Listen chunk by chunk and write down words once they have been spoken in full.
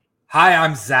Hi,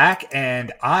 I'm Zach,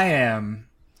 and I am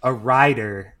a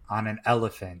rider on an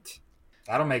elephant.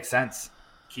 That'll make sense.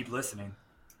 Keep listening.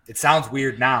 It sounds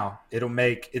weird now.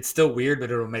 It's still weird,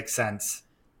 but it'll make sense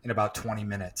in about 20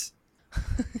 minutes.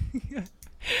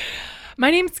 My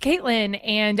name's Kaitlin,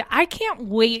 and I can't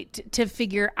wait to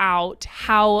figure out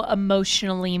how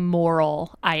emotionally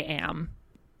moral I am.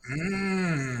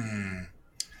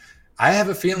 I have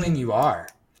a feeling you are.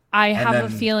 I have a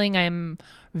feeling I'm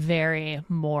very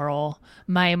moral.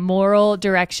 My moral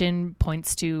direction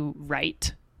points to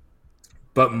right.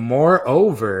 But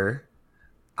moreover,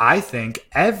 I think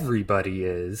everybody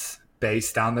is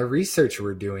based on the research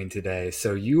we're doing today.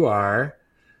 So you are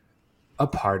a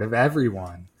part of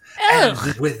everyone. Ugh.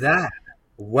 And with that,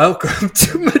 welcome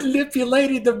to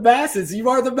Manipulating the Masses. You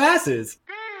are the masses.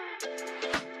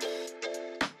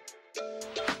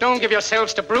 Don't give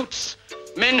yourselves to brutes,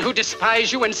 men who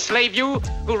despise you, enslave you,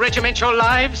 who regiment your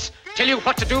lives, tell you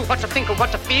what to do, what to think, and what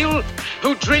to feel,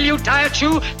 who drill you, diet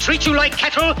you, treat you like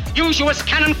cattle, use you as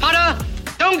cannon fodder.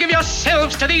 Don't give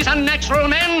yourselves to these unnatural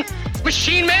men with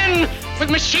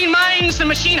machine minds and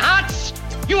machine hearts.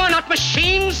 You are not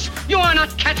machines. You are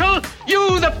not cattle.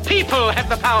 You, the people, have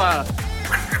the power.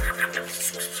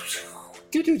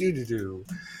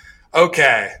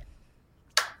 Okay.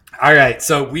 All right.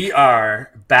 So we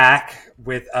are back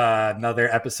with another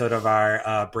episode of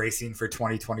our Bracing for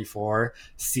 2024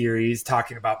 series,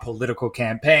 talking about political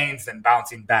campaigns and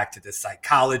bouncing back to the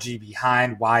psychology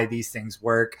behind why these things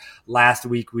work. Last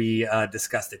week, we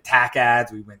discussed attack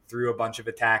ads. We went through a bunch of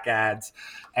attack ads,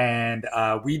 and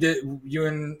we did. You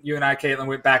and I, Kaitlin,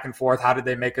 went back and forth. How did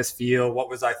they make us feel? What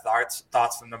was our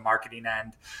thoughts from the marketing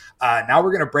end? Now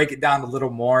we're going to break it down a little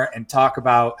more and talk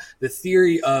about the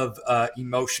theory of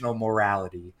emotional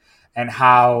morality. And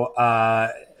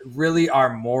how really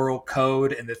our moral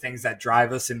code and the things that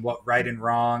drive us in what right and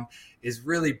wrong is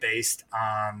really based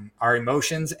on our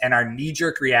emotions and our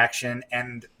knee-jerk reaction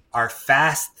and our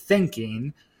fast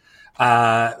thinking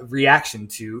reaction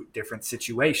to different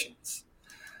situations.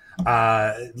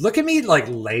 Look at me like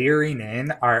layering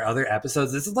in our other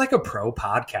episodes. This is like a pro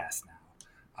podcast now.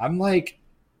 I'm like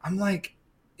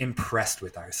impressed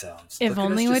with ourselves. If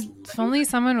only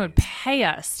someone would pay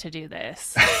us to do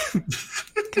this.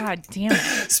 God damn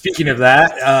it. Speaking of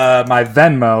that, my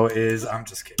Venmo is, I'm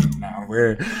just kidding now.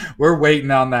 We're waiting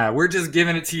on that. We're just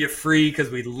giving it to you free because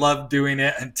we love doing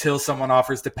it until someone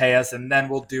offers to pay us, and then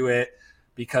we'll do it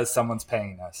because someone's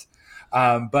paying us.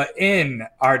 But in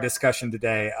our discussion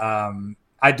today,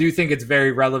 I do think it's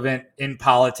very relevant in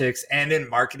politics and in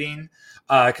marketing,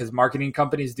 because marketing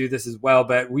companies do this as well.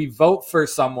 But we vote for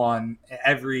someone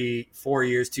every 4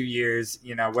 years, 2 years,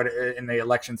 in the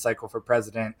election cycle for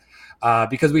president,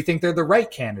 because we think they're the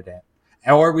right candidate,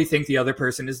 or we think the other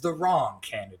person is the wrong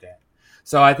candidate.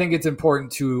 So I think it's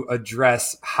important to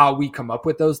address how we come up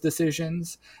with those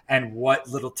decisions and what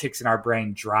little ticks in our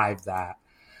brain drive that.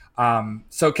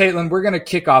 So Kaitlin, we're going to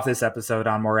kick off this episode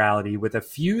on morality with a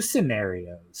few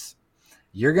scenarios.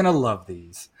 You're going to love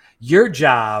these. Your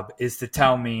job is to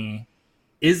tell me,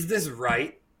 is this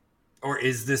right or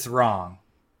is this wrong?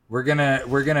 We're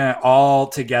gonna all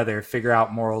together figure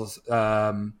out morals,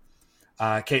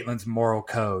 Kaitlin's moral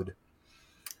code.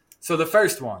 So the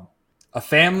first one, a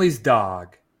family's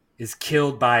dog is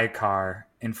killed by a car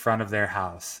in front of their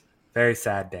house. Very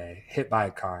sad day, hit by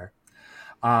a car.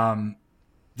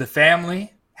 The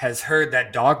family has heard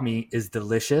that dog meat is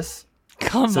delicious.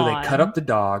 So they cut up the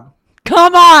dog.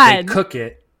 Come on. They cook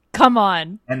it. Come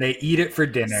on. And they eat it for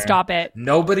dinner. Stop it.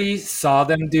 Nobody saw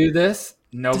them do this.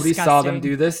 Nobody Disgusting. saw them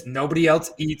do this. Nobody else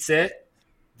eats it.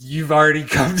 You've already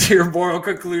come to your moral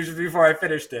conclusion before I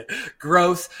finished it.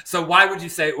 Gross. So why would you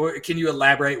say, or can you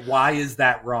elaborate? Why is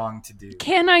that wrong to do?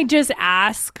 Can I just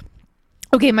ask?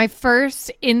 Okay, my first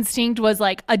instinct was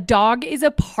like, a dog is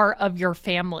a part of your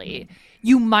family.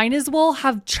 You might as well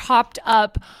have chopped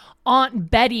up Aunt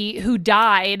Betty, who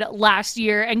died last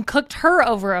year, and cooked her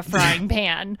over a frying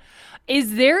pan.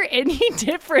 Is there any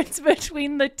difference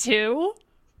between the two?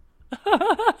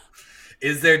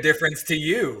 Is there difference to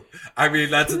you? I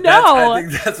mean, I think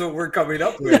that's what we're coming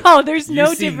up with. No, there's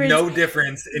no difference. You see no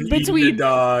difference in between eating a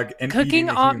dog and cooking eating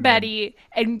a Aunt human. Betty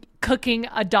and cooking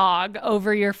a dog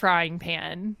over your frying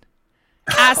pan.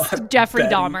 Ask Jeffrey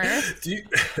Betty. Dahmer. Do you...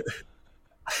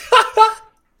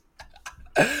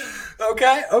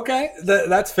 Okay.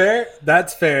 That's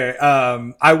fair.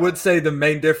 I would say the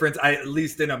main difference, at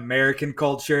least in American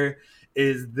culture,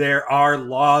 is there are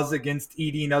laws against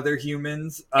eating other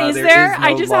humans. Is there? No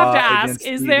I just have law to ask. against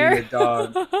Is eating there? a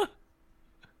dog.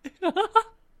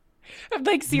 I'm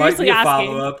like seriously might be a asking.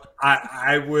 follow-up.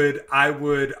 I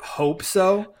would hope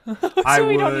so. So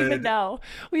we don't even know.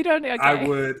 We don't. Okay. I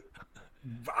would.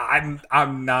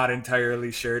 I'm not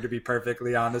entirely sure, to be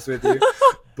perfectly honest with you,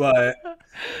 but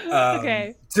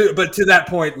Okay. to that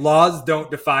point, laws don't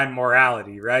define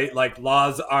morality, right? Like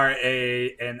laws are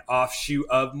an offshoot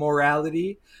of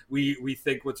morality. We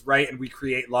think what's right, and we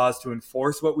create laws to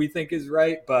enforce what we think is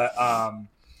right, but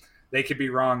they could be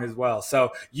wrong as well.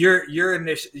 So your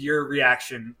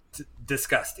reaction,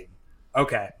 disgusting.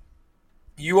 Okay.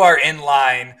 You are in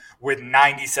line with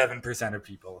 97% of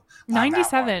people.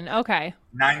 97. Okay.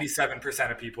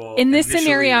 97% of people. In this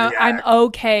scenario, react. I'm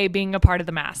okay being a part of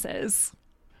the masses.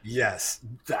 Yes.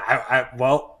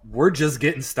 Well, we're just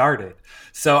getting started.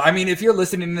 So, I mean, if you're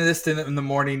listening to this in the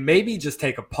morning, maybe just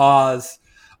take a pause,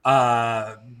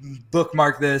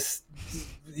 bookmark this,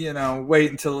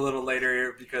 wait until a little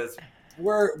later, because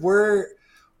we're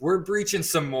breaching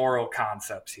some moral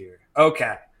concepts here.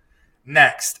 Okay.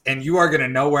 Next, and you are going to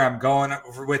know where I'm going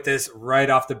with this right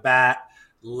off the bat.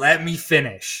 Let me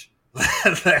finish.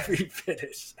 Let me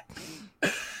finish.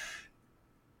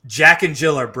 Jack and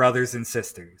Jill are brothers and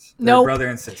sisters. They're Nope. brother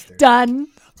and sister. Done.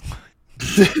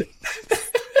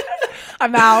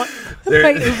 I'm out. My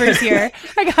Uber's here.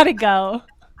 I gotta go.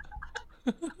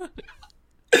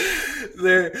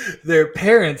 Their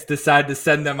parents decide to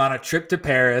send them on a trip to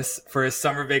Paris for a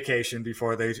summer vacation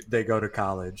before they go to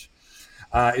college.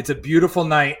 It's a beautiful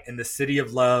night in the city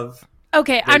of love.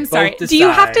 Okay, I'm sorry. Do you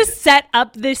have to set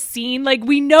up this scene? Like,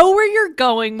 we know where you're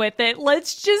going with it.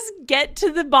 Let's just get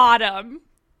to the bottom.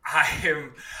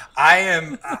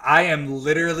 I am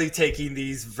literally taking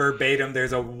these verbatim.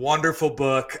 There's a wonderful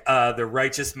book, The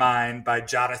Righteous Mind by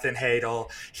Jonathan Haidt.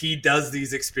 He does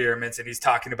these experiments and he's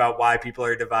talking about why people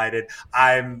are divided.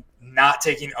 I'm not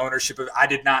taking ownership of. I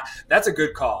did not. That's a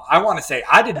good call. I want to say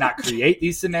I did not create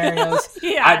these scenarios.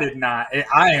 Yeah. I did not.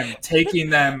 I am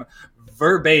taking them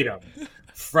verbatim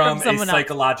from a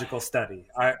psychological study.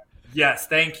 Yes,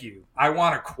 thank you. I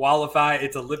want to qualify.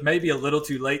 It's maybe a little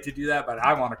too late to do that, but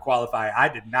I want to qualify. I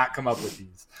did not come up with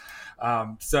these.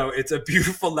 So it's a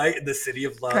beautiful night in the city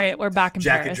of love. Great, we're back in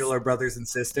Jack Paris. and Jill are brothers and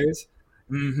sisters.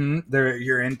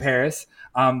 You're in Paris.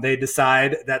 They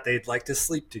decide that they'd like to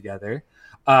sleep together.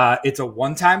 It's a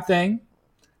one-time thing,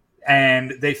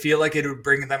 and they feel like it would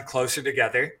bring them closer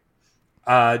together.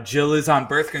 Jill is on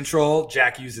birth control.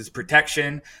 Jack uses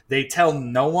protection. They tell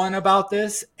no one about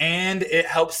this, and it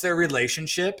helps their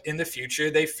relationship. In the future,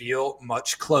 they feel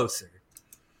much closer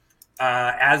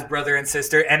as brother and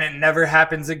sister, and it never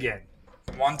happens again.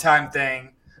 One-time thing,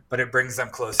 but it brings them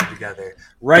closer together.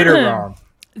 Right or wrong?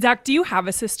 Zach, do you have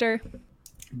a sister?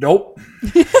 Nope.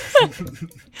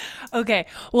 Okay.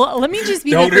 Well, let me just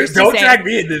be the first to say. Don't drag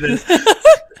me into this.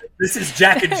 This is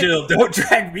Jack and Jill. Don't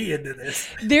drag me into this.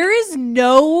 There is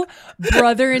no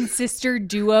brother and sister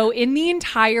duo in the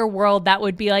entire world that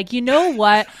would be like, you know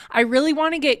what? I really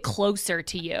want to get closer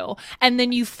to you. And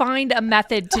then you find a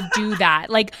method to do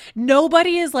that. Like,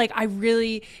 nobody is like, I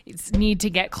really need to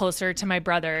get closer to my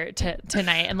brother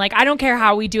tonight. And like, I don't care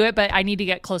how we do it, but I need to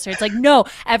get closer. It's like, no,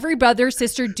 every brother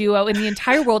sister duo in the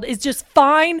entire world is just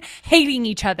fine hating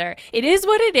each other. It is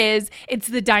what it is. It's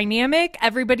the dynamic.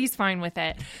 Everybody's fine with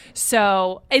it.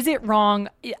 So is it wrong?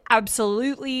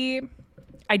 Absolutely.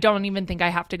 I don't even think I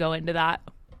have to go into that.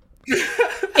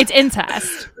 It's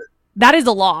incest. That is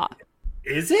a law.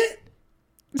 Is it?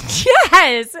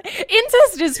 Yes.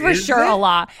 Incest is for sure a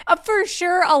law. For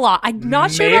sure a law. I'm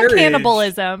not sure about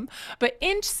cannibalism, but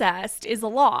incest is a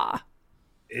law.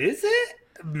 Is it?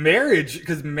 Marriage,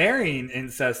 because marrying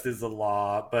incest is a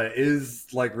law, but is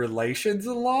like relations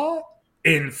a law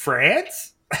in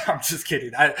France? I'm just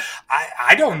kidding.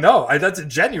 I don't know. That's a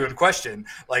genuine question.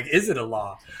 Like, is it a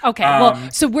law? Okay. Well,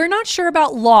 so we're not sure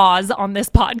about laws on this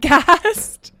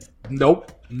podcast. Nope.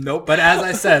 But as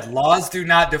I said, laws do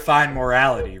not define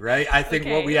morality, right? I think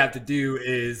what we have to do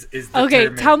is okay.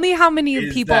 Tell me how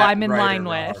many people I'm in line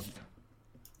with.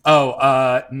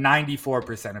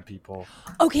 94% of people.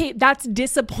 Okay, that's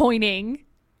disappointing.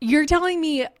 You're telling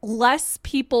me less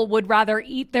people would rather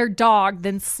eat their dog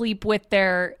than sleep with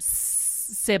their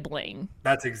sibling.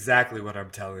 That's exactly what I'm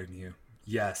telling you.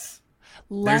 Yes.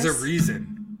 There's a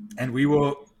reason, and we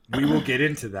will get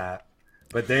into that.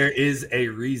 But there is a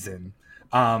reason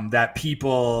that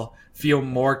people feel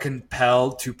more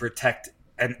compelled to protect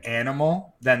an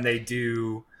animal than they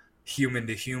do human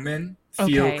to human.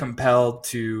 Feel compelled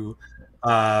to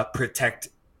protect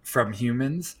from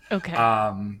humans. Okay.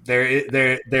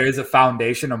 There is a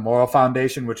foundation, a moral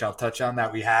foundation, which I'll touch on,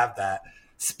 that we have that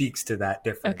speaks to that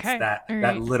difference,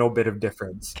 that little bit of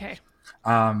difference. Okay.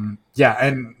 Yeah,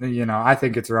 and I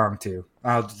think it's wrong too.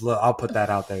 I'll put that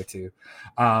out there too.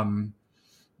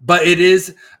 But it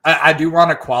is. I do want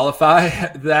to qualify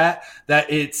that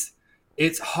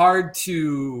it's hard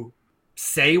to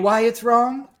say why it's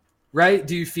wrong, right?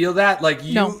 Do you feel that? Like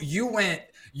you went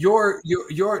your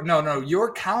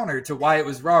your counter to why it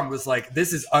was wrong was like,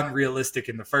 this is unrealistic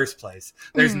in the first place.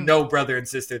 There's no brother and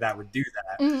sister that would do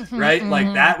that, right?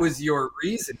 Like that was your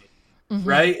reasoning.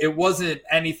 Right? It wasn't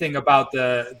anything about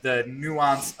the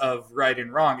nuance of right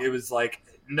and wrong. It was like,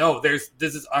 no, this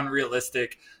is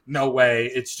unrealistic. No way.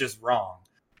 It's just wrong.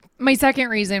 My second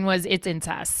reason was it's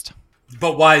incest.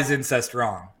 But why is incest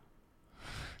wrong?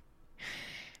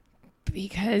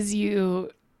 Because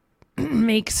you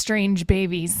make strange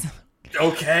babies.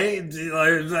 Okay,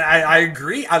 I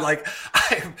agree. I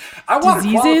want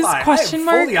to qualify. Question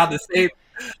I am fully on the same.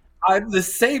 I'm the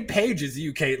same page as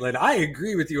you, Kaitlin. I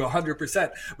agree with you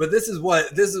 100%. But this is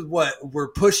what we're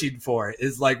pushing for,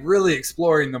 is like really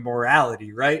exploring the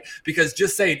morality, right? Because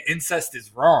just saying incest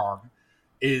is wrong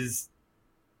is,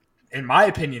 in my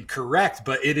opinion, correct,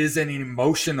 but it is an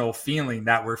emotional feeling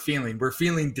that we're feeling. We're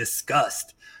feeling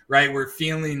disgust, right? We're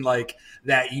feeling like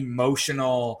that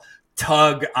emotional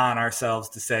tug on ourselves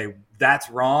to say that's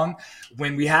wrong.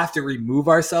 When we have to remove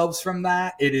ourselves from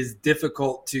that, it is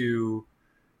difficult to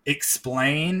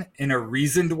explain in a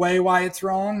reasoned way why it's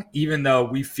wrong, even though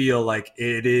we feel like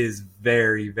it is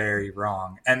very, very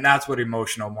wrong. And that's what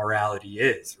emotional morality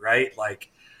is, right?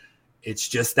 Like, it's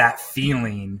just that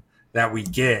feeling that we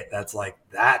get that's like,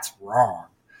 that's wrong.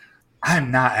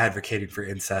 I'm not advocating for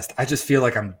incest. I just feel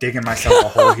like I'm digging myself a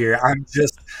hole here.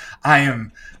 I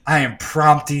am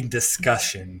prompting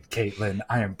discussion, Kaitlin.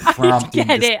 I am prompting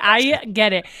discussion. I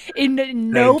get it. In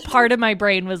no part of my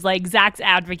brain was like, Zach's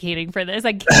advocating for this.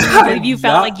 I can't believe you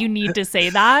felt like you need to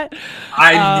say that.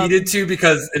 I needed to,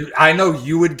 because I know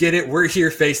you would get it. We're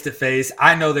here face to face.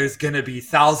 I know there's going to be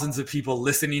thousands of people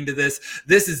listening to this.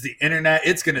 This is the internet.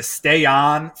 It's going to stay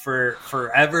on for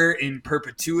forever, in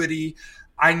perpetuity.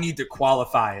 I need to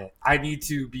qualify it. I need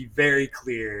to be very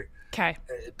clear. Okay.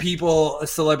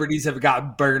 Celebrities have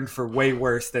gotten burned for way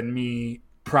worse than me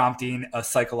prompting a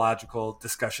psychological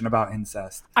discussion about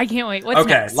incest. I can't wait. What's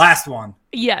next? Last one.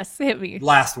 Yes, hit me.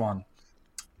 Last one.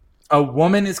 A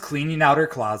woman is cleaning out her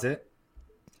closet.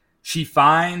 She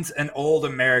finds an old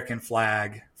American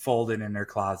flag folded in her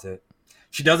closet.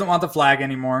 She doesn't want the flag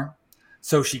anymore,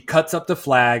 so she cuts up the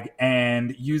flag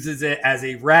and uses it as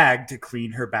a rag to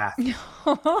clean her bathroom.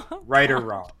 Right or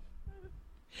wrong?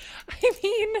 I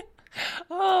mean,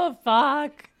 oh,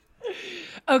 fuck.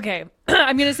 Okay.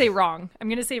 I'm going to say wrong.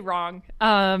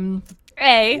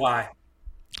 Why?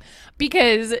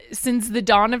 Because since the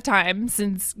dawn of time,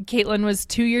 since Kaitlin was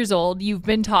 2 years old, you've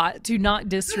been taught to not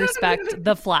disrespect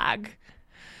the flag.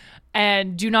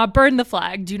 And do not burn the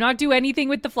flag. Do not do anything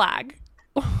with the flag.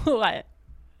 What?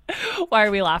 Why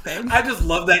are we laughing? I just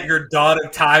love that your dawn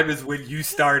of time is when you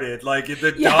started. Like,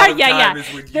 the dawn of time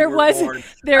is when you were born.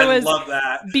 I love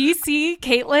that. BC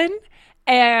Kaitlin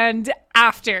and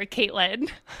after Kaitlin.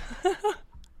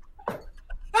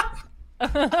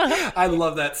 I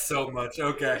love that so much.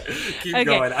 Okay, keep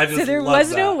going. I just so there love was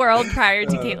that. no world prior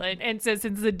to Kaitlin, and so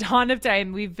since the dawn of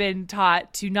time, we've been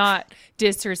taught to not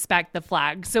disrespect the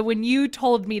flag. So when you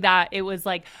told me that, it was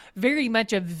like very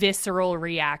much a visceral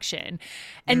reaction,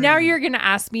 and now you're going to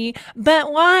ask me,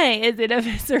 but why is it a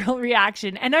visceral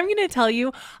reaction? And I'm going to tell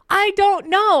you, I don't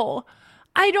know.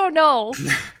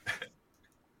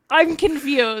 I'm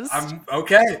confused.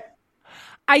 Okay.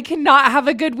 I cannot have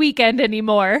a good weekend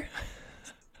anymore.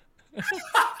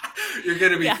 You're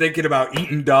going to be thinking about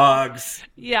eating dogs,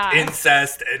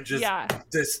 incest, and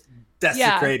just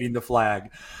desecrating the flag.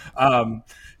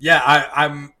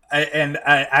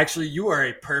 Actually, you are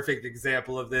a perfect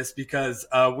example of this, because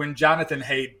when Jonathan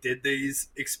Haidt did these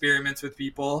experiments with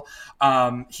people,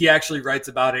 he actually writes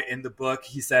about it in the book.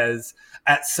 He says,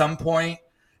 at some point,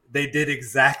 they did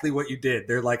exactly what you did.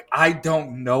 They're like, I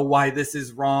don't know why this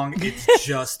is wrong. It's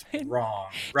just wrong,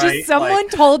 right? Just someone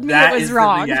told me it was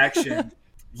wrong. The reaction.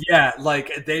 Yeah,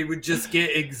 like they would just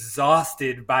get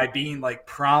exhausted by being like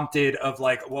prompted of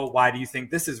like, well, why do you think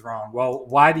this is wrong? Well,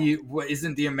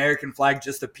 isn't the American flag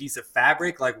just a piece of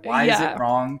fabric? Like, why is it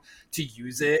wrong to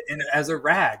use it as a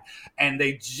rag? And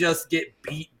they just get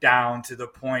beat down to the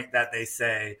point that they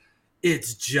say,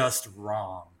 it's just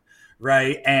wrong.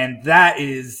 Right. And that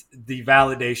is the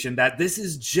validation that this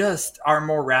is just, our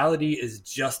morality is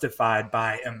justified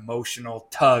by emotional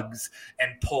tugs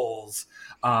and pulls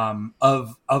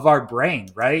of our brain.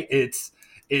 Right.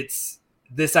 It's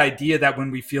this idea that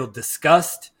when we feel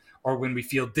disgust or when we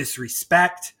feel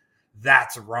disrespect,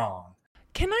 that's wrong.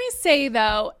 Can I say,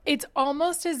 though, it's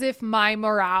almost as if my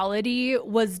morality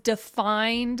was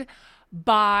defined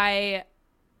by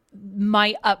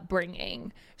my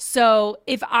upbringing. So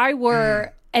if I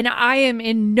were, and I am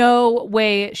in no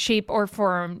way, shape, or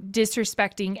form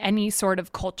disrespecting any sort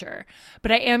of culture,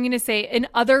 but I am going to say in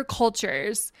other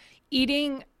cultures,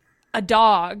 eating a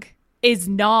dog is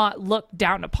not looked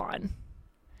down upon.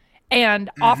 And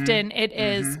often it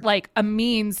is like a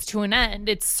means to an end.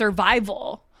 It's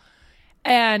survival.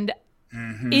 And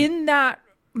in that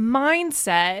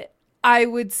mindset, I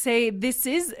would say this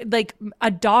is like a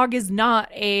dog is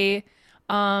not a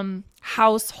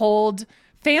household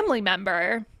family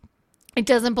member. It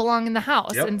doesn't belong in the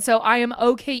house. Yep. And so I am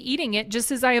okay eating it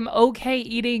just as I am okay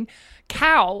eating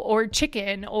cow or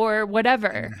chicken or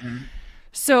whatever.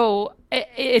 So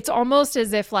it's almost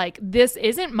as if like this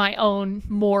isn't my own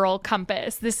moral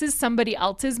compass. This is somebody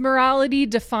else's morality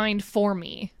defined for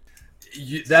me.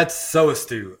 That's so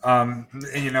astute.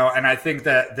 You know, and I think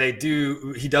that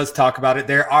he does talk about it.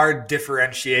 There are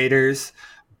differentiators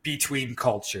between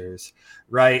cultures,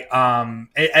 right?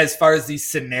 As far as these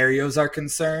scenarios are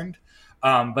concerned.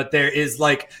 But there is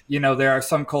like, you know, there are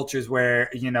some cultures where,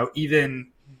 you know,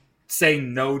 even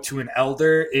saying no to an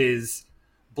elder is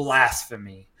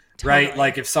blasphemy. Totally. Right?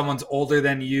 Like if someone's older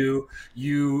than you,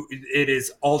 it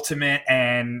is ultimate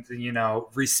and, you know,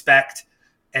 respect.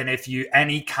 And if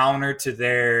any counter to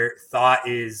their thought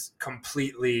is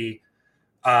completely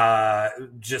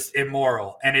just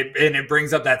immoral. And it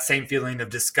brings up that same feeling of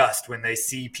disgust when they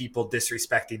see people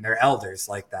disrespecting their elders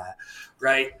like that.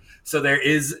 Right? So there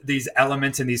is these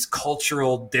elements and these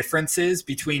cultural differences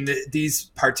between these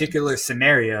particular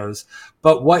scenarios.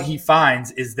 But what he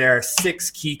finds is there are 6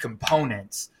 key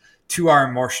components to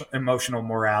our emotional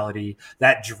morality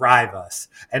that drive us.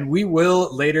 And we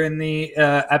will later in the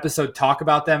episode talk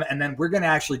about them. And then we're going to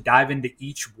actually dive into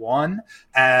each one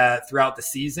throughout the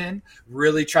season,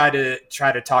 really try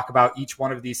to talk about each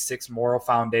one of these 6 moral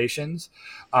foundations.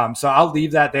 So I'll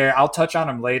leave that there. I'll touch on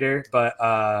them later, but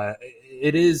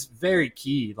it is very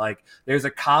key. Like there's a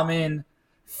common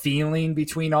feeling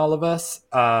between all of us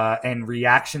and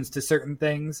reactions to certain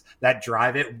things that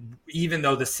drive it, even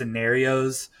though the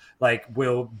scenarios like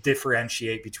will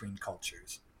differentiate between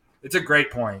cultures. It's a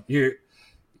great point. You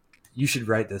should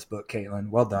write this book, Kaitlin.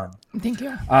 Well done. Thank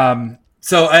you.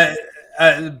 So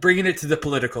bringing it to the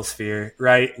political sphere,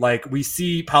 right? Like we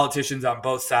see politicians on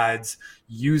both sides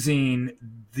using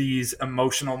these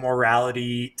emotional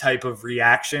morality type of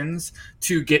reactions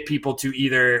to get people to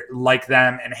either like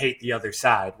them and hate the other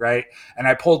side, right? And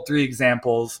I pulled 3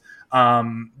 examples.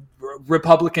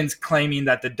 Republicans claiming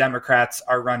that the Democrats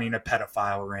are running a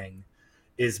pedophile ring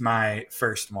is my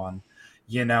first one.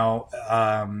 You know,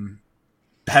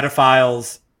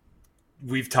 pedophiles,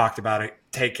 we've talked about it,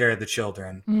 take care of the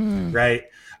children, right?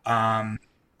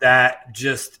 That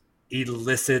just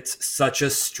elicits such a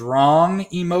strong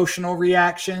emotional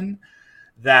reaction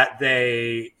that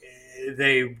they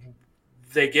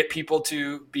get people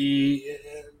to be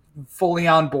fully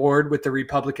on board with the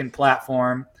Republican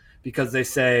platform because they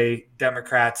say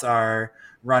Democrats are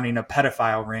running a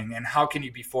pedophile ring. And how can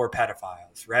you be for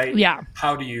pedophiles, right? Yeah.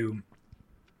 How do you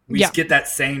get that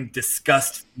same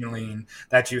disgust feeling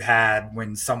that you had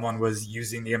when someone was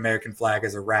using the American flag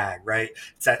as a rag, right?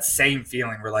 It's that same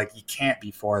feeling where like, you can't be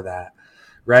for that,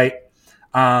 right?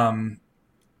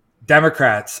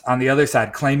 Democrats on the other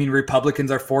side claiming Republicans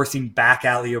are forcing back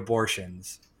alley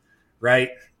abortions,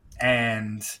 right?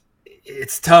 And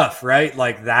it's tough, right?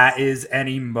 Like that is an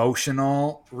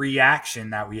emotional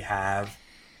reaction that we have.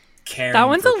 That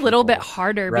one's a little bit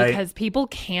harder, right? Because people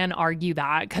can argue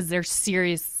that because they're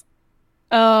serious.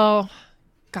 Oh,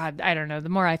 God, I don't know. The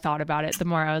more I thought about it, the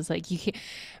more I was like, you can't.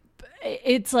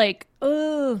 It's like,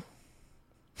 oh,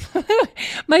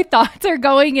 my thoughts are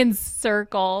going in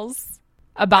circles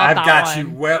about that one. I've got you.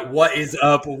 What is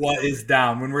up? What is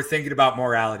down? When we're thinking about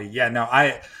morality. Yeah, no,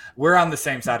 we're on the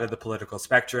same side of the political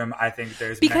spectrum. I think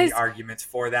there's many arguments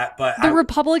for that, but the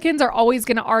Republicans are always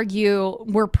going to argue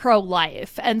we're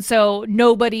pro-life. And so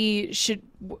nobody should,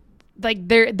 like,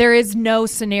 there is no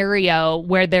scenario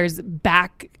where there's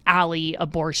back alley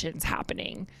abortions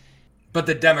happening. But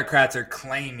the Democrats are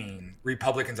claiming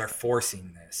Republicans are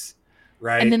forcing this,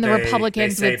 right? And then the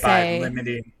Republicans would say, by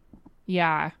limiting.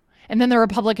 Yeah. And then the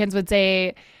Republicans would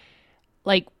say,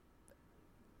 like,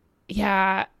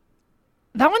 yeah,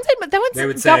 that one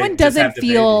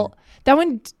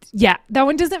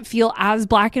doesn't feel as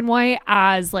black and white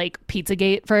as like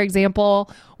Pizzagate, for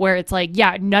example, where it's like,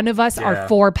 yeah, none of us are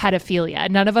for pedophilia.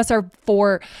 None of us are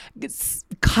for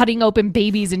cutting open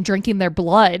babies and drinking their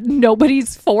blood.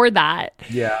 Nobody's for that.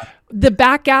 Yeah. The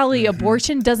back alley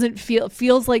abortion doesn't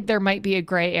feels like there might be a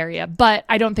gray area, but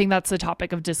I don't think that's the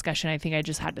topic of discussion. I think I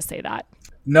just had to say that.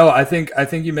 No, I think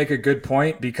you make a good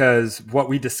point, because what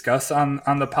we discuss on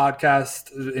the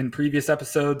podcast in previous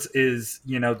episodes is,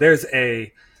 there's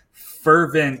a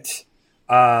fervent,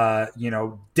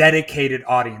 dedicated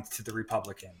audience to the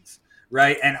Republicans,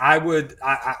 right? And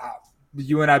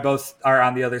you and I both are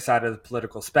on the other side of the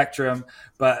political spectrum,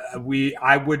 but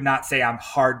I would not say I'm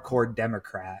hardcore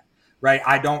Democrat, right?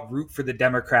 I don't root for the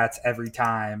Democrats every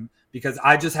time, because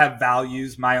I just have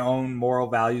values, my own moral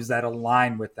values that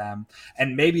align with them.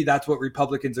 And maybe that's what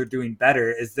Republicans are doing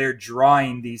better, is they're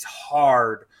drawing these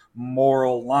hard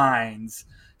moral lines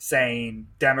saying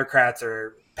Democrats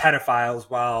are pedophiles,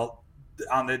 while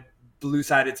on the blue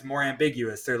side, it's more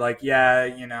ambiguous. They're like, yeah,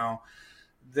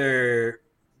 they're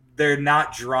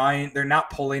not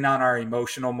pulling on our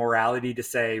emotional morality to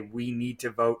say we need to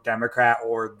vote Democrat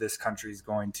or this country's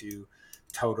going to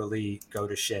totally go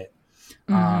to shit.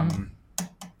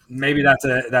 Maybe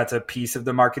that's a piece of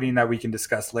the marketing that we can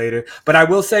discuss later. But I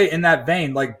will say, in that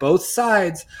vein, like, both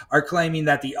sides are claiming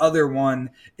that the other one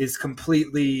is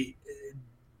completely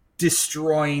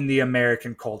destroying the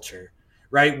American culture,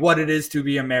 right? What it is to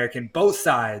be American. Both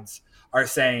sides are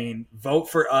saying, vote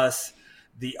for us.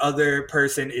 The other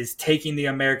person is taking the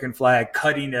American flag,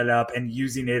 cutting it up, and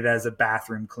using it as a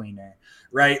bathroom cleaner,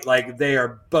 right? Like, they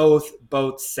are both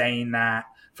saying that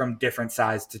from different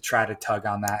sides to try to tug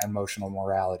on that emotional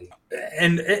morality.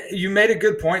 And you made a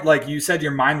good point. Like you said,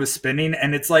 your mind was spinning,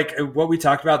 and it's like what we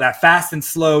talked about, that fast and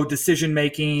slow decision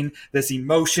making, this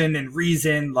emotion and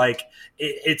reason, like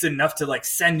it's enough to like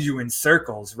send you in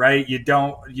circles, right? You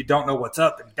don't know what's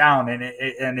up and down, and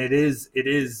it is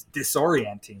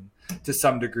disorienting to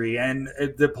some degree. And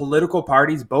the political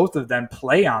parties, both of them,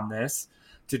 play on this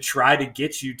to try to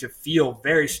get you to feel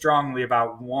very strongly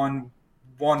about one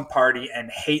party and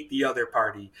hate the other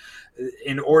party.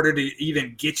 In order to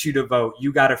even get you to vote,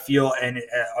 you got to feel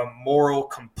a moral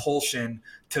compulsion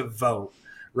to vote,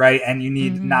 right? And you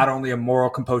need not only a moral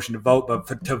compulsion to vote,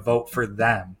 but to vote for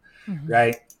them,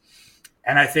 right?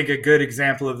 And I think a good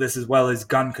example of this as well is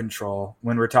gun control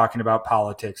when we're talking about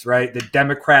politics, right? The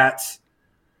Democrats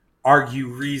argue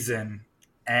reason,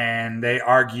 and they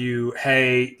argue,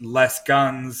 hey, less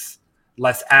guns,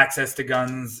 less access to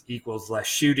guns equals less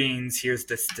shootings. Here's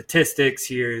the statistics.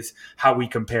 Here's how we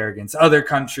compare against other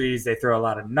countries. They throw a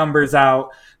lot of numbers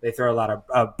out. They throw a lot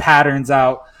of patterns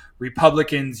out.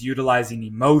 Republicans, utilizing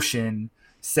emotion,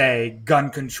 say gun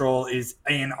control is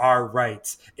in our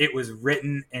rights. It was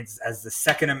written as the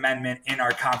Second Amendment in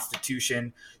our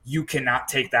Constitution. You cannot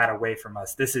take that away from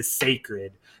us. This is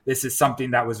sacred. This is something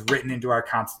that was written into our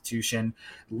Constitution.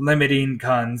 Limiting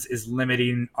guns is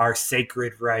limiting our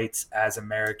sacred rights as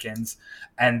Americans.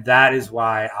 And that is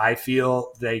why I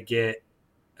feel they get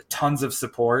tons of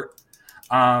support.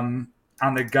 On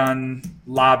the gun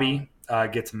lobby,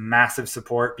 gets massive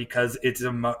support because it's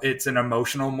an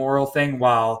emotional, moral thing.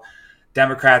 While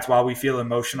Democrats, while we feel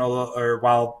emotional, or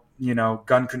while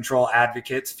gun control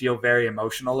advocates feel very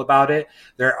emotional about it,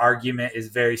 their argument is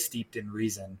very steeped in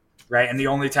reason, right? And the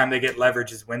only time they get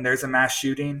leverage is when there's a mass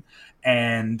shooting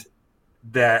and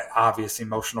that obvious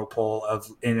emotional pull of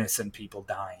innocent people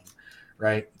dying,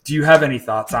 right? Do you have any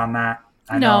thoughts on that?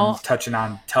 I know I'm touching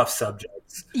on tough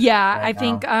subjects. Yeah, I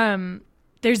think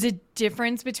there's a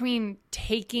difference between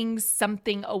taking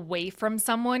something away from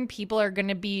someone. People are going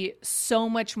to be so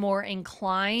much more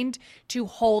inclined to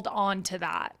hold on to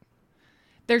that.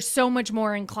 They're so much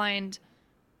more inclined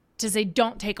to say,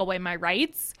 don't take away my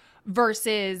rights,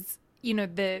 versus,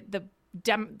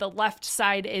 the left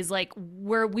side is like,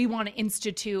 we want to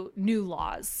institute new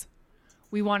laws.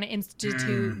 We want to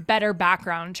institute better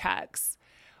background checks.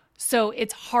 So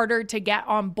it's harder to get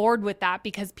on board with that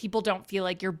because people don't feel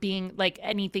like you're being like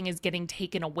anything is getting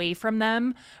taken away from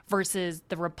them, versus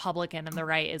the Republican and the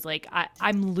right is like,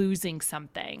 I'm losing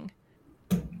something.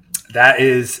 That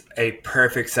is a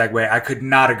perfect segue. I could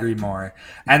not agree more.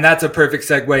 And that's a perfect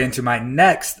segue into my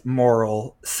next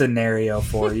moral scenario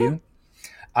for you.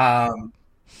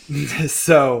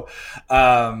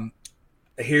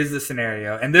 Here's the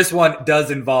scenario, and this one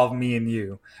does involve me and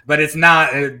you, but it's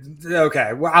not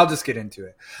okay. Well, I'll just get into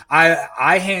it.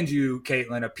 I hand you,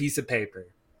 Kaitlin, a piece of paper,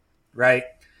 right?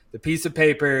 The piece of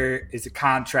paper is a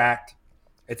contract.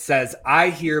 It says,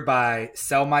 I hereby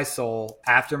sell my soul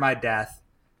after my death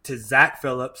to Zach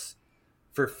Phillips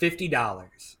for $50.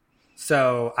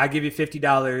 So I give you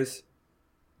 $50.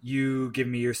 You give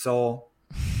me your soul.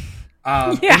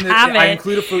 I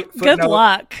include a footnote. Good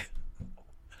luck.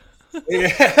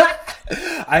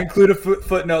 I I include a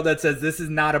footnote that says this is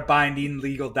not a binding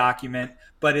legal document,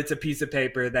 but it's a piece of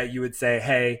paper that you would say,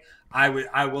 hey,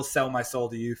 I will sell my soul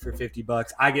to you for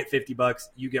 $50. I get $50.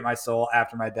 You get my soul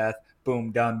after my death.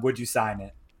 Boom, done. Would you sign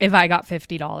it? If I got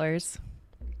 $50.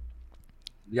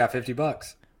 You got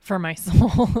 $50 for my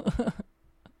soul.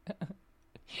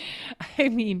 I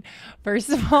mean, first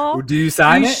of all, do you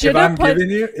sign it if I'm giving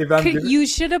you? You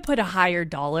should have put a higher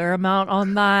dollar amount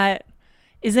on that.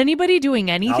 Is anybody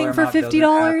doing anything for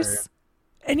 $50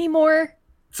 anymore?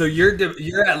 So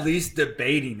you're at least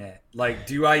debating it. Like,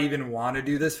 do I even want to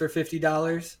do this for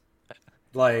 $50?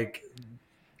 Like,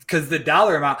 because the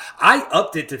dollar amount, I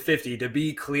upped it to 50 to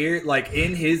be clear. Like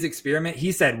in his experiment,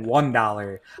 he said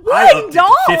 $1. I upped it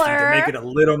to 50 to make it a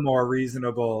little more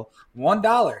reasonable.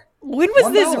 $1. When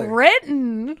was this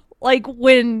written? Like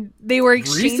when they were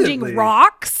exchanging recently.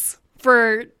 Rocks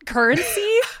for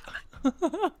currency?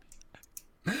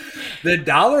 The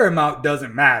dollar amount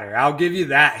doesn't matter. I'll give you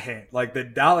that hint. Like the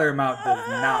dollar amount does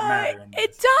not matter.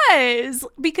 It does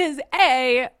because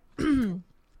I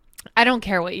don't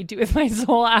care what you do with my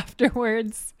soul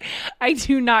afterwards. I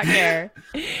do not care.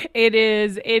 You're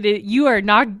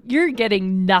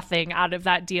getting nothing out of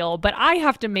that deal, but I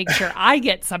have to make sure I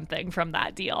get something from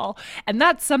that deal. And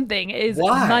that something is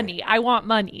money. I want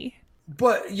money.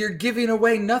 But you're giving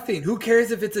away nothing. Who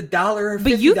cares if it's $1 or $50?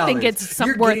 But you think it's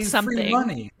worth something. Free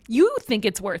money. You think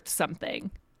it's worth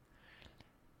something.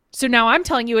 So now I'm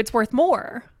telling you it's worth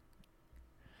more.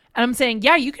 And I'm saying,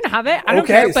 yeah, you can have it. I don't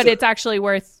care, but it's actually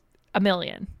worth $1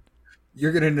 million.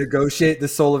 You're going to negotiate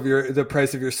the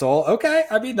price of your soul. Okay.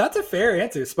 I mean, that's a fair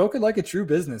answer. Spoken like a true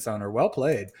business owner. Well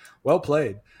played. Well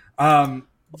played.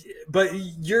 But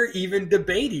you're even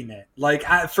debating it. Like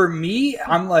for me,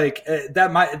 I'm like,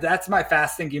 that's my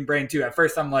fast thinking brain too. At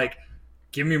first I'm like,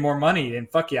 give me more money and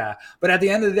fuck yeah. But at the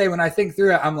end of the day, when I think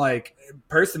through it, I'm like,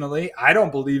 personally, I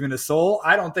don't believe in a soul.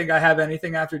 I don't think I have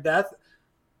anything after death.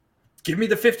 Give me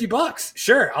the $50.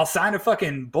 Sure. I'll sign a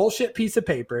fucking bullshit piece of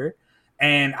paper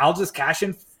and I'll just cash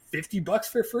in $50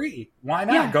 for free. Why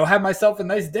not? Yeah. Go have myself a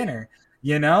nice dinner.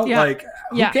 You know, like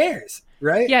who cares?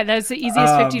 Right. Yeah. That's the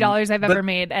easiest $50 I've ever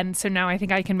made. And so now I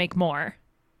think I can make more.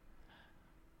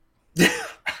 You're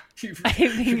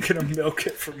going to milk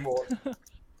it for more. Do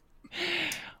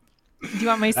you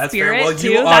want my That's spirit fair. Well, too?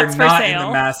 you are That's not for sale. in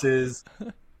the masses.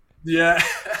 Yeah.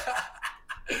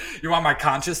 You want my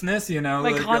consciousness, you know?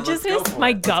 My consciousness?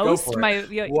 My ghost?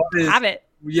 Have it.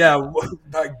 Yeah,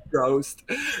 my ghost.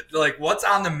 Like, what's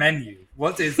on the menu?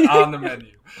 What is on the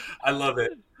menu? I love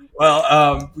it. Well,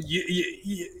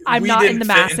 I'm not in the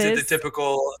masses. Into the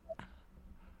typical.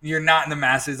 You're not in the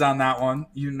masses on that one.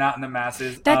 You're not in the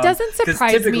masses. That doesn't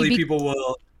surprise typically me. People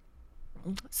will.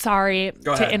 Sorry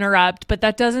to interrupt, but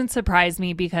that doesn't surprise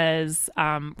me because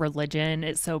religion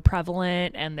is so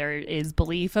prevalent and there is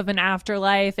belief of an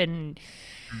afterlife and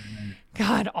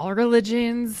God, all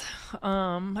religions,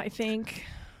 I think.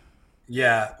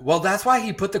 Yeah. Well, that's why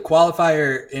he put the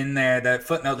qualifier in there, that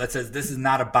footnote that says this is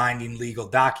not a binding legal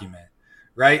document,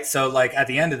 right? So like at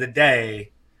the end of the day,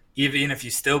 even if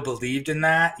you still believed in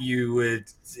that,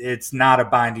 it's not a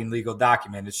binding legal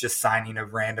document. It's just signing a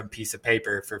random piece of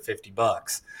paper for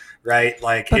 $50, right?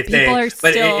 Like but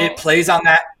it plays on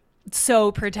that.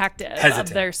 So protective of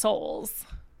their souls.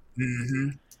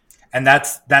 Mm-hmm. And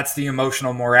that's the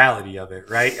emotional morality of it,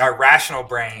 right? Our rational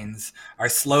brains, our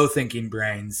slow thinking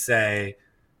brains say,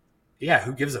 yeah,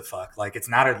 who gives a fuck? Like it's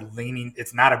not a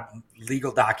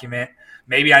legal document.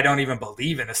 Maybe I don't even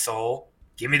believe in a soul.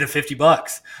 Give me the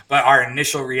 $50. But our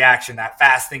initial reaction, that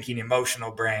fast thinking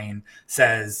emotional brain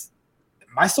says,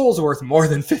 my soul's worth more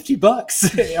than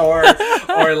 $50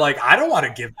 or like, I don't want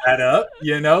to give that up.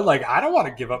 You know, like I don't want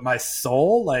to give up my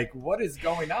soul. Like what is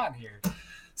going on here?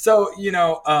 So,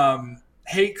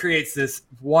 Haidt creates this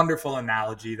wonderful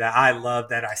analogy that I love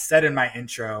that I said in my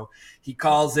intro. He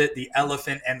calls it the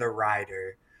elephant and the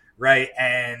rider. Right.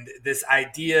 And this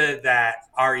idea that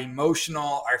our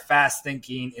fast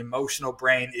thinking, emotional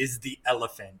brain is the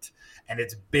elephant and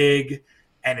it's big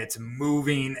and it's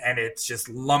moving and it's just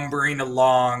lumbering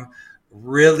along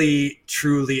really,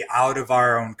 truly out of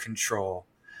our own control.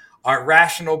 Our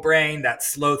rational brain, that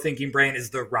slow thinking brain, is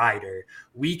the rider.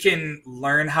 We can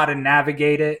learn how to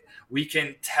navigate it. We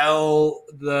can tell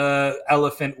the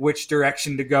elephant which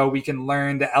direction to go. We can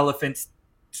learn the elephant's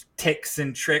ticks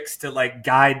and tricks to like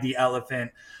guide the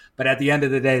elephant. But at the end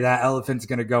of the day, that elephant's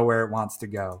going to go where it wants to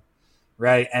go.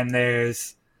 Right. And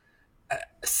there's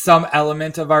some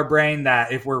element of our brain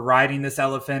that if we're riding this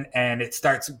elephant and it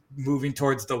starts moving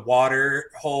towards the water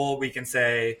hole, we can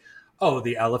say, oh,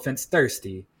 the elephant's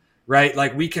thirsty. Right.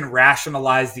 Like we can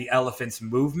rationalize the elephant's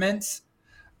movements.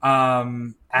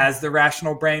 as the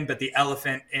rational brain, but the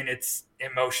elephant in its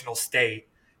emotional state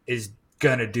is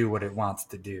going to do what it wants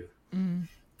to do.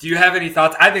 Do you have any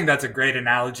thoughts? I think that's a great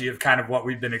analogy of kind of what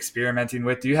we've been experimenting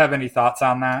with. Do you have any thoughts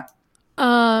on that?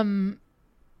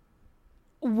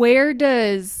 Where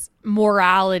does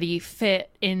morality fit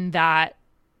in that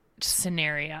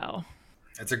scenario?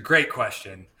 That's a great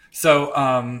question. So,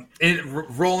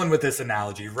 rolling with this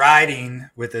analogy, riding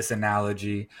with this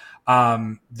analogy,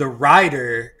 the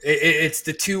rider, it's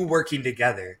the two working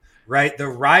together, right? The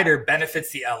rider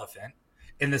benefits the elephant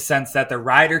in the sense that the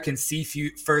rider can see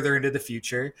further into the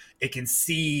future. It can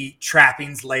see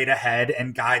trappings laid ahead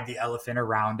and guide the elephant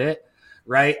around it,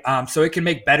 right? So it can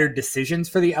make better decisions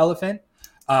for the elephant.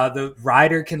 The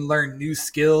rider can learn new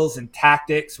skills and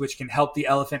tactics, which can help the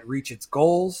elephant reach its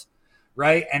goals,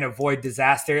 right? And avoid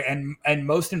disaster. And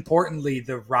most importantly,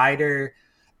 the rider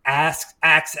acts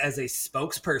as a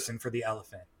spokesperson for the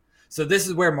elephant. So this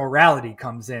is where morality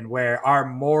comes in, where our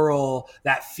moral,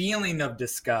 that feeling of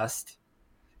disgust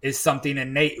is something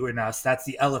innate in us. That's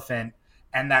the elephant.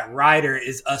 And that rider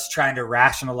is us trying to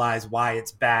rationalize why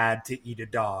it's bad to eat a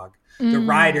dog. The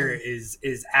rider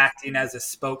is acting as a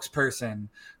spokesperson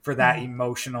for that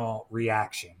emotional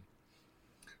reaction.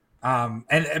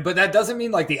 But that doesn't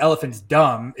mean like the elephant's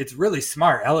dumb. It's really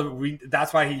smart.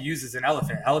 That's why he uses an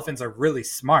elephant. Elephants are really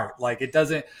smart. Like it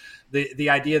doesn't, the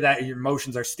idea that your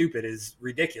emotions are stupid is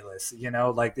ridiculous. You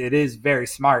know, like it is very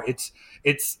smart.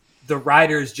 It's the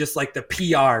rider is just like the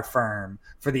PR firm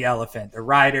for the elephant. The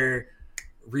rider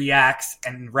reacts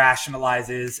and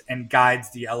rationalizes and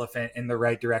guides the elephant in the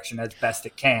right direction as best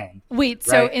it can. Wait, right?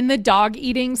 So in the dog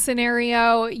eating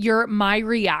scenario, my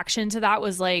reaction to that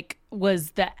was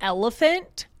the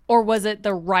elephant, or was it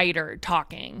the rider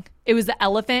talking? It was the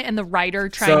elephant and the rider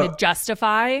trying to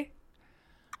justify.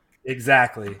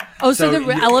 Exactly. Oh, so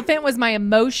the elephant was my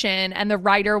emotion and the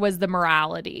rider was the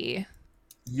morality.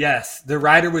 Yes, the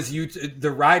rider was you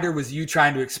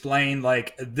trying to explain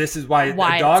like this is why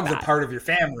a dog's a part of your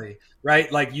family,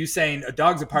 right? Like you saying a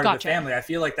dog's a part of the family. I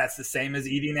feel like that's the same as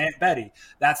eating Aunt Betty.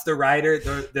 That's the rider.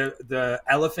 The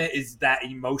elephant is that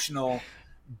emotional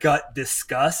gut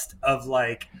disgust of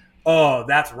like, oh,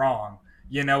 that's wrong.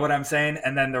 You know what I'm saying?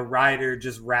 And then the rider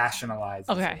just rationalizes.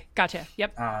 Okay, gotcha.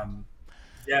 Yep.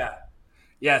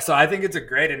 Yeah, so I think it's a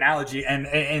great analogy,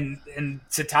 and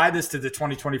to tie this to the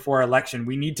 2024 election,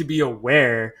 we need to be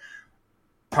aware,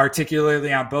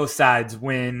 particularly on both sides,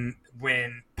 when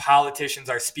politicians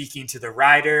are speaking to the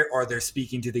rider or they're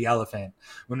speaking to the elephant.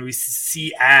 When we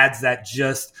see ads that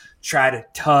just try to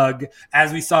tug,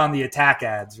 as we saw in the attack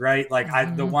ads, right? Like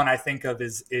the one I think of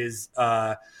is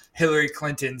Hillary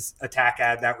Clinton's attack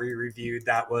ad that we reviewed.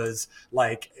 That was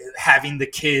like having the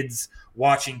kids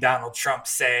watching Donald Trump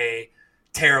say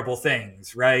terrible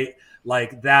things, right?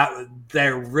 Like that,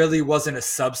 there really wasn't a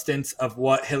substance of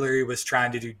what Hillary was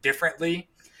trying to do differently.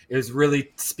 It was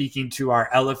really speaking to our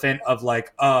elephant of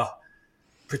like,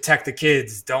 protect the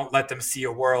kids. Don't let them see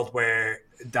a world where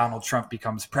Donald Trump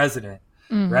becomes president,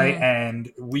 right?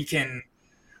 And we can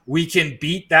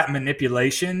beat that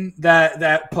manipulation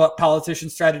that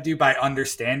politicians try to do by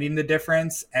understanding the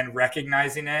difference and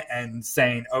recognizing it and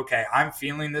saying, okay, I'm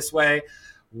feeling this way.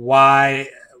 Why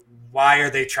are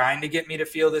they trying to get me to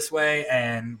feel this way?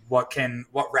 And what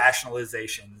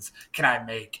rationalizations can I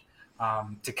make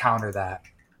to counter that?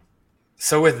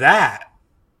 So with that,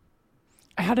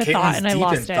 I had a thought and I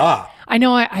lost it. I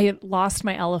know I lost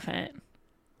my elephant.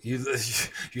 You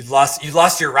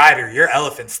lost your rider. Your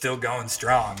elephant's still going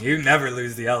strong. You never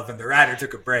lose the elephant. The rider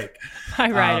took a break.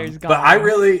 My rider's gone.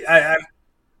 But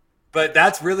but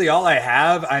that's really all I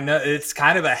have. I know it's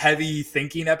kind of a heavy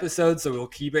thinking episode, so we'll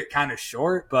keep it kind of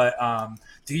short. But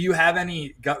do you have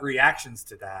any gut reactions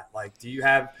to that? Like,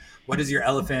 what is your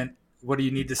elephant? What do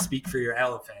you need to speak for your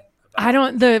elephant?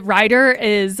 The rider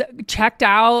is checked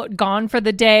out, gone for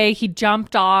the day. He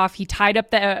jumped off. He tied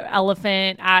up the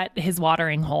elephant at his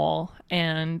watering hole.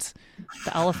 And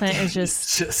the elephant is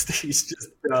he's just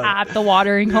at the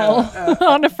watering hole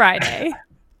on a Friday.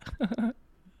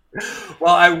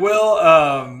 Well, I will,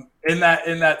 in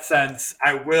that sense,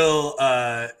 I will,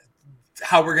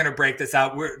 how we're going to break this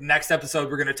out. Next episode,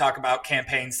 we're going to talk about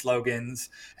campaign slogans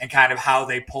and kind of how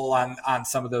they pull on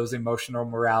some of those emotional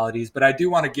moralities. But I do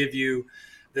want to give you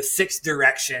the 6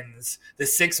 directions, the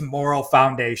 6 moral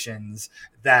foundations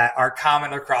that are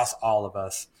common across all of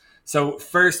us. So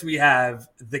first we have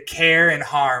the care and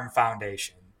harm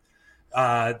foundation.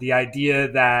 The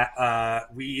idea that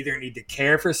we either need to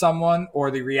care for someone or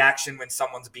the reaction when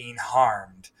someone's being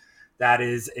harmed. That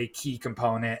is a key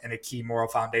component and a key moral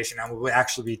foundation. And we'll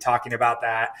actually be talking about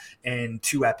that in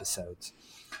 2 episodes.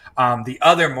 The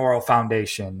other moral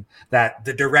foundation, that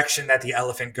the direction that the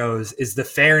elephant goes, is the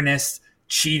fairness,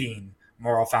 cheating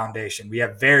moral foundation. We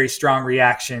have very strong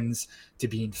reactions to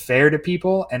being fair to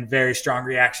people and very strong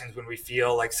reactions when we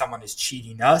feel like someone is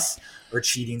cheating us or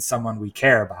cheating someone we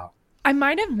care about. I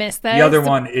might have missed this. The other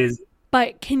one is...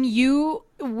 But can you,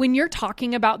 when you're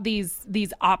talking about these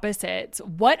opposites,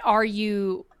 what are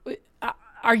you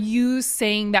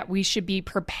saying that we should be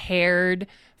prepared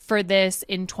for this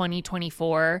in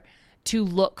 2024 to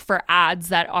look for ads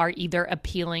that are either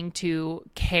appealing to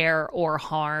care or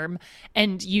harm,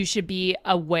 and you should be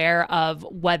aware of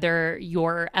whether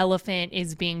your elephant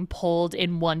is being pulled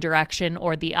in one direction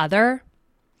or the other?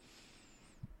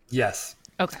 Yes.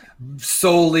 Okay.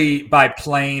 Solely by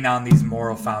playing on these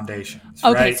moral foundations.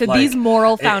 Okay, right? so these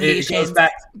moral foundations. It goes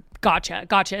back.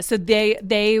 Gotcha. So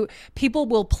people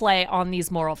will play on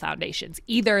these moral foundations.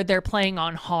 Either they're playing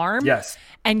on harm, yes,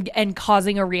 and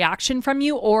causing a reaction from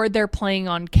you, or they're playing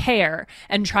on care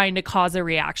and trying to cause a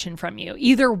reaction from you.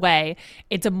 Either way,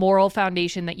 it's a moral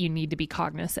foundation that you need to be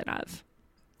cognizant of.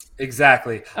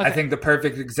 Exactly. Okay. I Okay. think the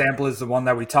perfect example is the one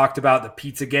that we talked about, the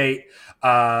Pizzagate,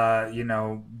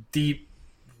 deep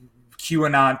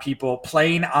QAnon people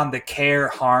playing on the care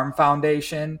harm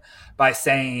foundation by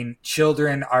saying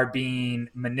children are being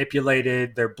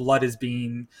manipulated, their blood is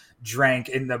being drank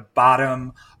in the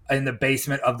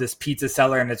basement of this pizza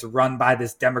cellar, and it's run by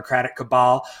this Democratic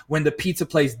cabal when the pizza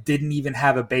place didn't even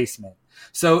have a basement.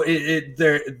 So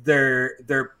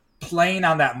they're playing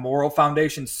on that moral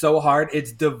foundation so hard,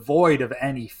 it's devoid of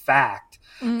any fact.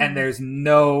 And there's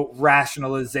no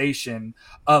rationalization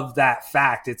of that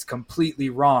fact. It's completely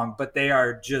wrong, but they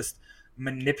are just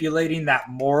manipulating that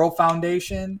moral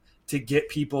foundation to get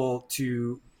people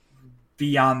to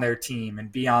be on their team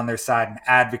and be on their side and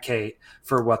advocate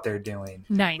for what they're doing.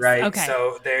 Nice. Right. Okay.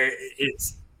 So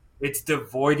it's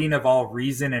devoiding of all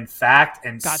reason and fact,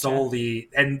 and Gotcha. solely,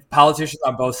 and politicians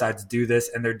on both sides do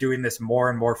this, and they're doing this more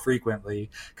and more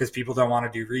frequently because people don't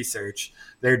want to do research.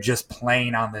 They're just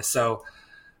playing on this. So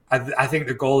I think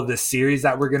the goal of this series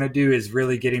that we're going to do is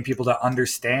really getting people to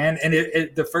understand. And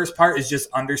the first part is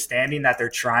just understanding that they're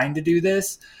trying to do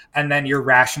this. And then your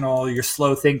rational, your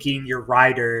slow thinking, your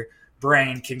writer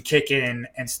brain can kick in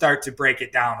and start to break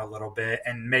it down a little bit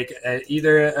and make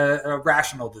either a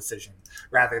rational decision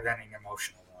rather than an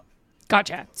emotional one.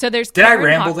 Gotcha. So there's Did Karen I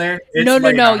ramble there? It's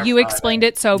No. You explained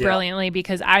it so brilliantly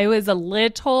because I was a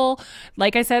little,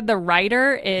 like I said, the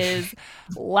writer is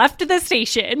left the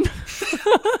station.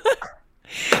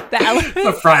 It's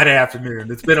a Friday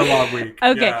afternoon. It's been a long week.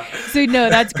 Okay. Yeah. So no,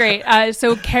 that's great.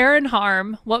 So care and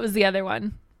harm. What was the other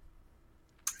one?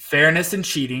 Fairness and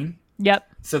cheating. Yep.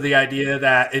 So the idea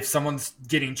that if someone's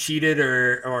getting cheated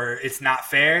or it's not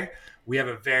fair, we have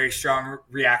a very strong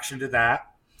reaction to that.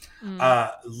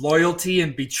 Loyalty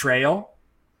and betrayal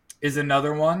is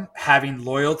another one. Having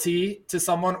loyalty to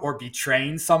someone or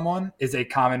betraying someone is a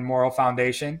common moral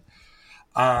foundation.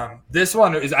 This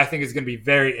one I think is going to be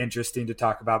very interesting to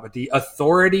talk about, but the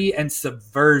authority and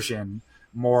subversion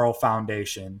moral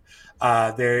foundation.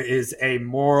 There is a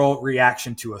moral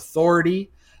reaction to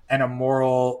authority and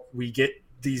we get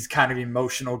these kind of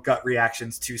emotional gut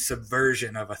reactions to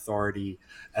subversion of authority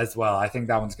as well. I think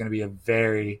that one's going to be a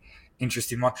very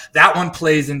interesting one. That one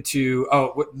plays into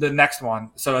the next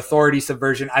one. So authority,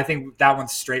 subversion. I think that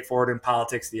one's straightforward in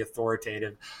politics, the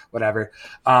authoritative, whatever.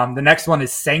 The next one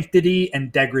is sanctity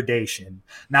and degradation.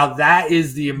 Now that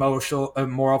is the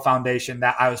moral foundation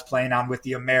that I was playing on with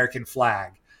the American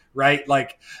flag, right?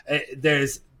 Like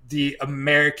there's the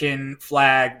American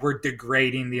flag. We're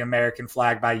degrading the American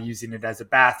flag by using it as a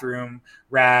bathroom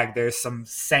rag. There's some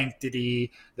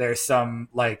sanctity. There's some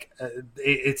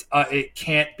it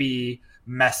can't be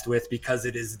messed with because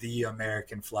it is the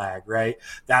American flag, right?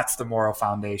 That's the moral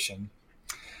foundation.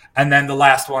 And then the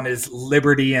last one is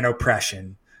liberty and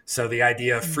oppression. So the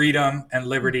idea of freedom and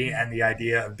liberty and the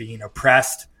idea of being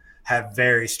oppressed have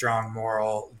very strong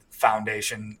moral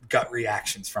foundation gut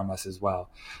reactions from us as well.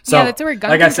 So yeah, that's where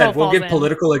gun like I said, we'll give in.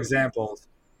 political examples.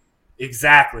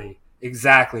 Exactly.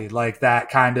 Like that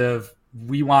kind of,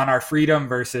 we want our freedom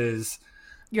versus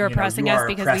you're oppressing us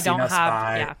because we don't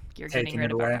have, you're getting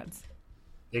rid of our guns.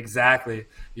 Exactly.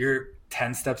 You're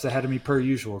 10 steps ahead of me per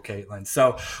usual, Kaitlin.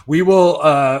 So we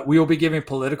will be giving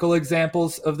political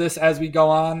examples of this as we go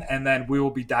on, and then we will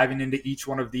be diving into each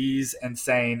one of these and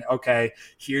saying, okay,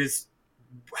 here's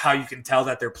how you can tell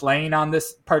that they're playing on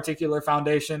this particular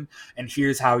foundation, and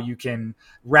here's how you can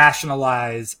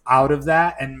rationalize out of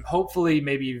that, and hopefully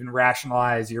maybe even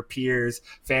rationalize your peers,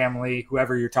 family,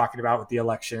 whoever you're talking about with the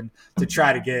election, to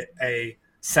try to get a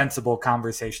sensible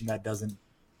conversation that doesn't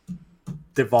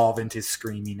devolve into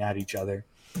screaming at each other.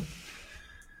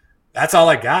 That's all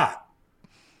I got.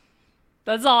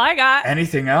 That's all I got.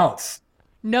 Anything else?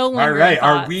 No All lingering right.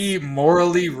 thoughts. Are we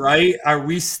morally right? Are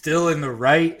we still in the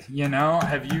right? You know,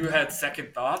 have you had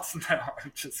second thoughts? No,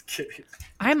 I'm just kidding.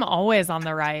 I'm always on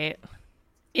the right.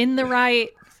 In the right.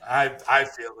 I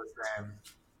feel the same.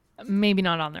 Maybe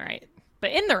not on the right,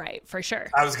 but in the right for sure.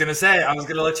 I was going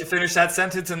to let you finish that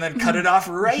sentence and then cut it off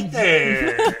right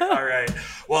there. All right.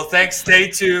 Well, thanks. Stay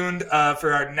tuned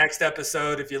for our next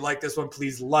episode. If you like this one,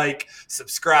 please like,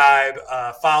 subscribe,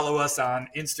 follow us on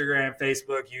Instagram,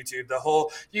 Facebook,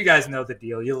 YouTube, you guys know the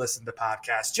deal. You listen to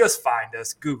podcasts. Just find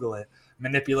us, Google it,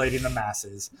 Manipulating the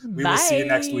Masses. We will see you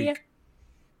next week.